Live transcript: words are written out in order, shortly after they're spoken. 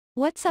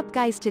What's up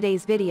guys,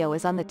 today's video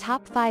is on the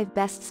top 5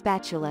 best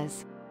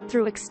spatulas.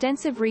 Through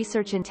extensive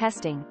research and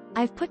testing,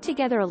 I've put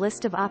together a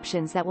list of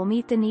options that will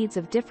meet the needs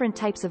of different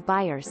types of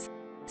buyers.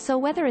 So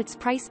whether it's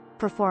price,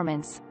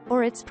 performance,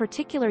 or its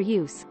particular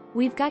use,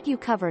 we've got you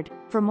covered.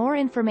 For more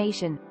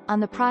information on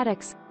the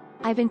products,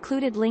 I've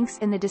included links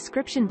in the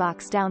description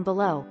box down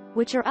below,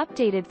 which are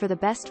updated for the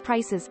best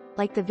prices.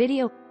 Like the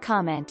video,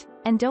 comment,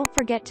 and don't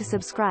forget to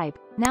subscribe.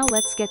 Now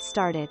let's get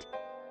started.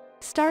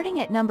 Starting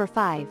at number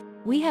 5,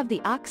 we have the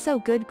OXO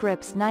Good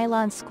Grips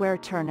Nylon Square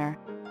Turner.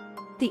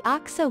 The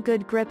OXO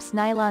Good Grips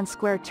Nylon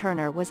Square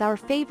Turner was our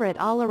favorite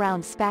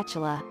all-around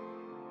spatula.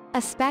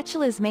 A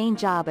spatula's main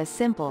job is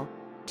simple: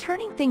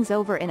 turning things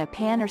over in a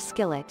pan or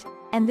skillet,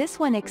 and this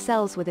one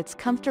excels with its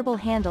comfortable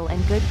handle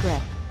and good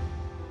grip.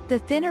 The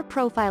thinner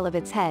profile of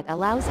its head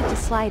allows it to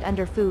slide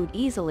under food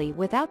easily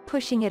without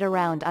pushing it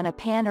around on a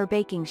pan or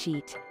baking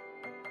sheet.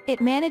 It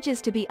manages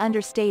to be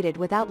understated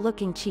without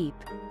looking cheap.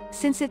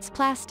 Since it's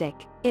plastic,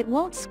 it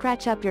won't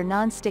scratch up your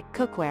non-stick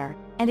cookware,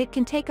 and it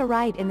can take a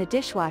ride in the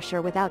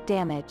dishwasher without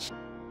damage.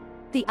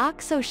 The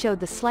OXO showed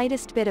the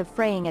slightest bit of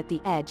fraying at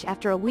the edge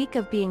after a week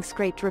of being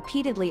scraped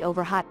repeatedly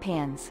over hot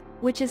pans,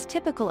 which is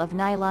typical of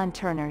nylon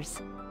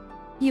turners.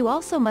 You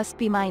also must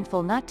be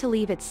mindful not to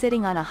leave it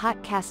sitting on a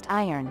hot cast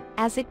iron,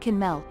 as it can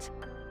melt.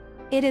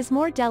 It is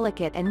more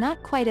delicate and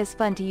not quite as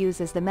fun to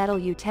use as the metal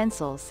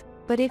utensils,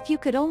 but if you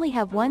could only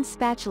have one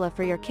spatula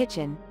for your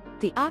kitchen,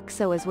 the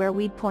OXO is where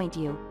we'd point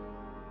you.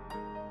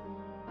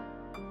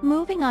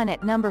 Moving on,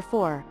 at number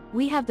 4,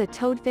 we have the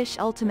Toadfish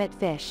Ultimate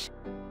Fish.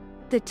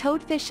 The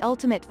Toadfish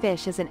Ultimate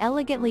Fish is an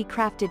elegantly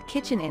crafted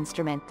kitchen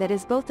instrument that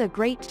is both a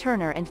great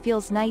turner and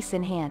feels nice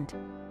in hand.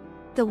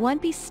 The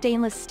one-piece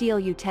stainless steel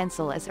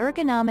utensil is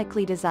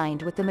ergonomically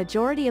designed with the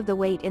majority of the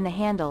weight in the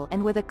handle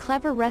and with a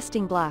clever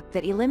resting block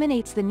that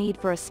eliminates the need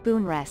for a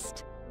spoon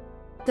rest.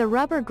 The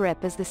rubber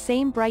grip is the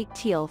same bright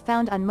teal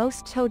found on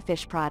most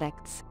Toadfish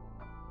products.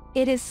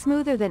 It is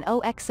smoother than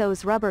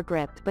OXO's rubber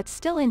grip but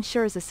still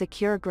ensures a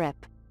secure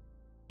grip.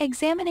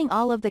 Examining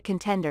all of the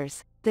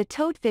contenders, the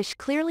Toadfish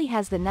clearly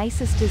has the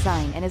nicest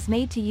design and is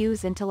made to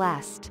use and to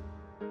last.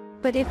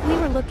 But if we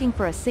were looking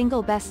for a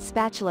single best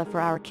spatula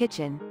for our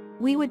kitchen,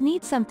 we would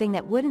need something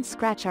that wouldn't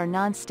scratch our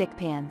non-stick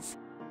pans.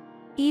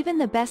 Even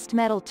the best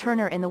metal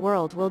turner in the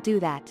world will do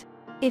that.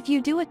 If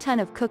you do a ton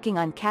of cooking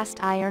on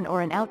cast iron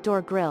or an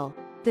outdoor grill,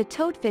 the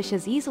Toadfish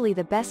is easily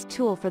the best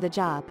tool for the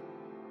job.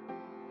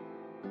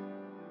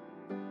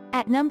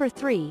 At number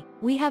 3,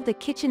 we have the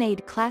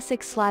KitchenAid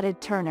Classic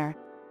Slotted Turner.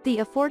 The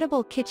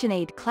affordable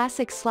KitchenAid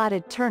Classic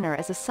Slotted Turner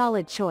is a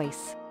solid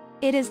choice.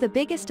 It is the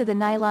biggest of the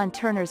nylon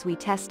turners we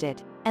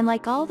tested, and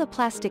like all the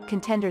plastic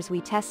contenders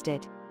we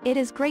tested, it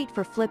is great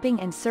for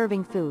flipping and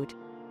serving food.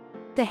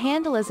 The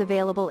handle is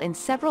available in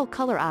several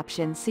color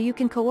options so you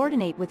can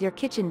coordinate with your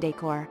kitchen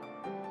decor.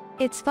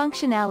 Its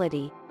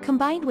functionality,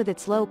 combined with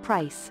its low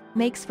price,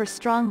 makes for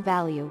strong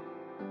value.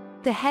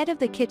 The head of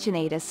the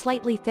KitchenAid is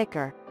slightly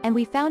thicker, and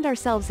we found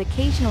ourselves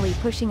occasionally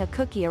pushing a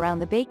cookie around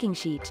the baking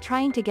sheet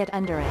trying to get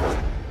under it.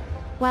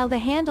 While the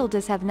handle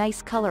does have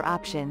nice color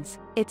options,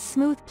 it's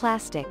smooth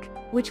plastic,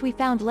 which we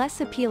found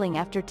less appealing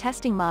after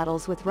testing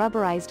models with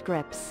rubberized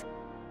grips.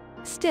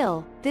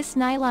 Still, this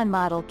nylon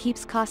model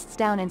keeps costs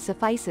down and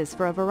suffices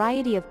for a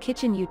variety of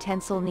kitchen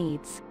utensil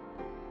needs.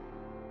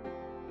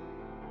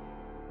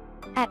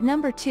 At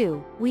number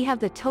 2, we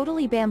have the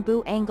Totally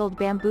Bamboo Angled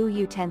Bamboo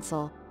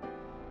Utensil.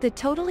 The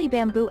Totally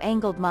Bamboo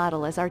Angled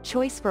model is our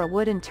choice for a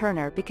wooden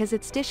turner because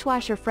it's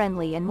dishwasher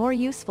friendly and more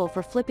useful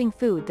for flipping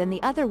food than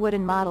the other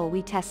wooden model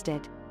we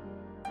tested.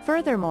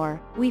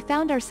 Furthermore, we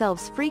found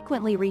ourselves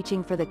frequently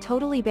reaching for the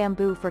Totally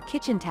Bamboo for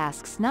kitchen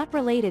tasks not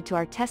related to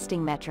our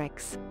testing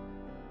metrics.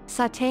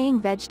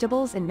 Sautéing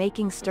vegetables and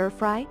making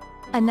stir-fry?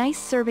 A nice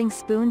serving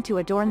spoon to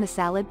adorn the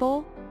salad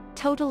bowl?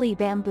 Totally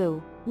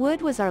Bamboo.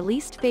 Wood was our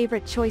least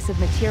favorite choice of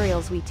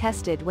materials we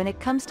tested when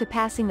it comes to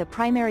passing the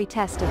primary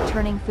test of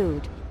turning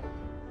food.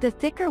 The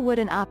thicker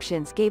wooden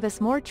options gave us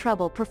more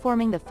trouble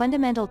performing the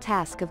fundamental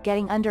task of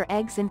getting under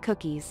eggs and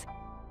cookies.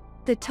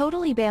 The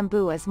Totally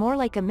Bamboo is more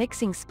like a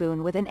mixing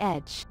spoon with an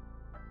edge.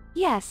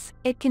 Yes,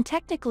 it can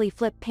technically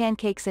flip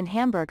pancakes and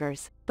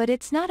hamburgers, but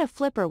it's not a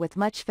flipper with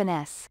much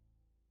finesse.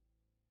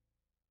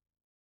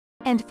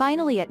 And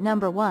finally, at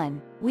number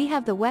 1, we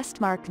have the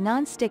Westmark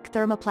Non-Stick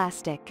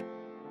Thermoplastic.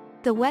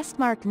 The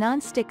Westmark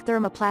Non-Stick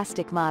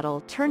Thermoplastic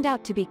model turned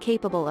out to be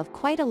capable of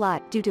quite a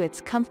lot due to its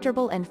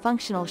comfortable and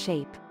functional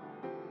shape.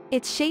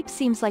 Its shape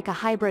seems like a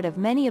hybrid of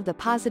many of the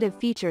positive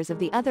features of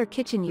the other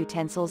kitchen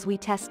utensils we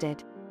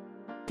tested.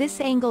 This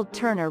angled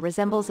turner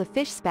resembles a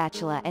fish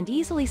spatula and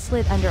easily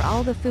slid under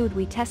all the food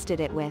we tested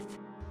it with.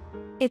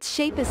 Its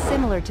shape is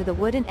similar to the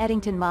wooden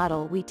Eddington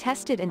model we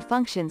tested and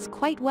functions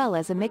quite well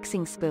as a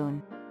mixing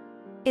spoon.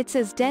 It's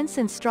as dense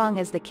and strong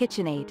as the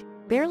KitchenAid,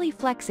 barely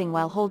flexing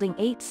while holding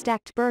 8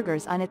 stacked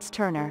burgers on its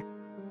turner.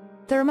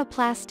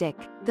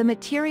 Thermoplastic, the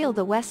material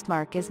the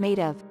Westmark is made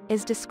of,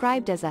 is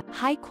described as a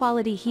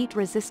high-quality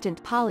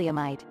heat-resistant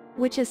polyamide,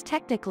 which is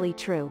technically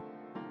true.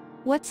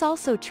 What's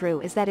also true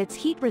is that its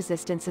heat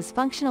resistance is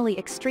functionally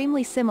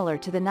extremely similar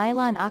to the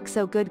Nylon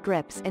OXO Good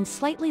Grips and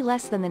slightly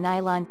less than the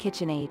Nylon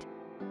KitchenAid.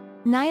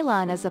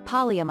 Nylon is a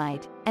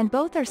polyamide, and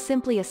both are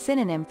simply a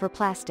synonym for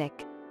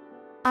plastic.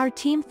 Our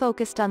team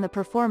focused on the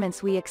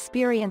performance we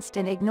experienced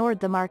and ignored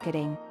the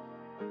marketing.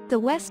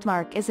 The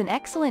Westmark is an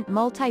excellent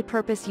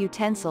multi-purpose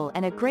utensil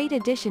and a great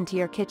addition to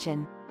your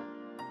kitchen.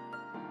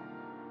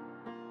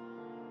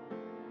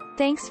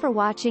 Thanks for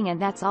watching, and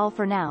that's all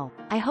for now.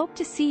 I hope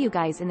to see you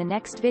guys in the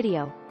next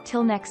video.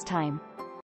 Till next time.